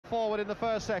forward in the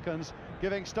first seconds,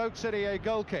 giving Stoke City a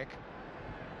goal kick.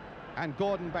 And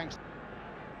Gordon Banks.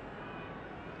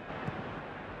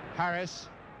 Harris.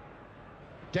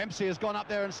 Dempsey has gone up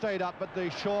there and stayed up, but the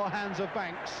sure hands of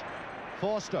Banks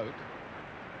for Stoke.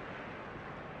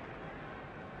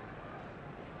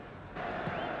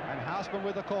 And Houseman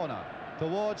with the corner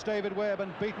towards David Webb,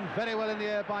 and beaten very well in the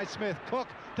air by Smith. Cook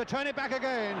to turn it back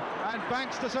again, and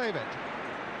Banks to save it.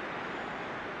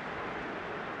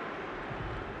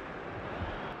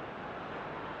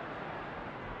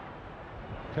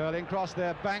 Curling cross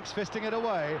there, Banks fisting it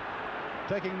away,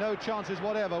 taking no chances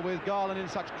whatever with Garland in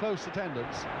such close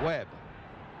attendance. Webb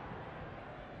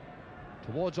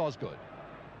towards Osgood,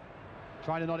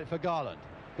 trying to nod it for Garland.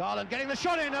 Garland getting the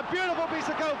shot in, a beautiful piece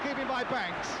of goalkeeping by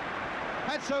Banks.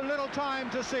 Had so little time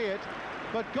to see it,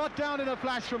 but got down in a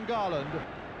flash from Garland.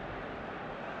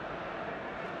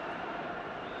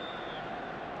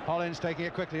 Hollins taking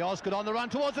it quickly, Osgood on the run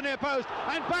towards the near post,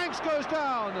 and Banks goes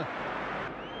down.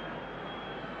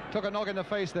 Took a knock in the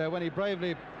face there when he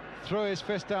bravely threw his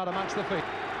fist out amongst the feet.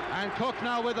 And Cook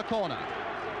now with the corner.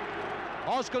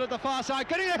 Osgood at the far side,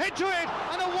 getting a hit to it,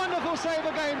 and a wonderful save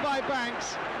again by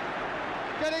Banks.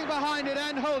 Getting behind it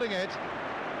and holding it.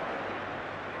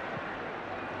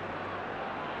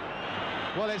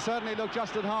 Well, it certainly looked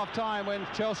just at half-time when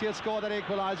Chelsea had scored that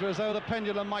equaliser, as though the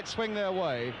pendulum might swing their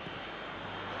way.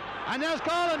 And there's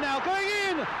Garland now going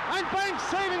in, and Banks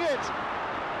saving it.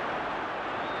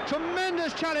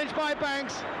 Tremendous challenge by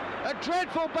Banks, a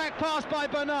dreadful back pass by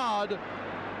Bernard,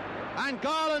 and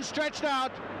Garland stretched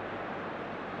out.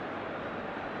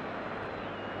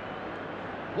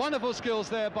 Wonderful skills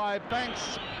there by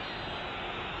Banks,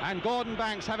 and Gordon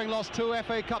Banks, having lost 2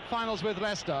 FA Cup finals with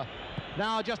Leicester,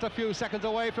 now just a few seconds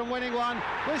away from winning one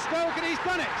with Stoke, and he's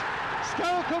done it.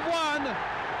 Stoke have won,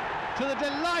 to the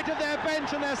delight of their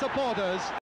bench and their supporters.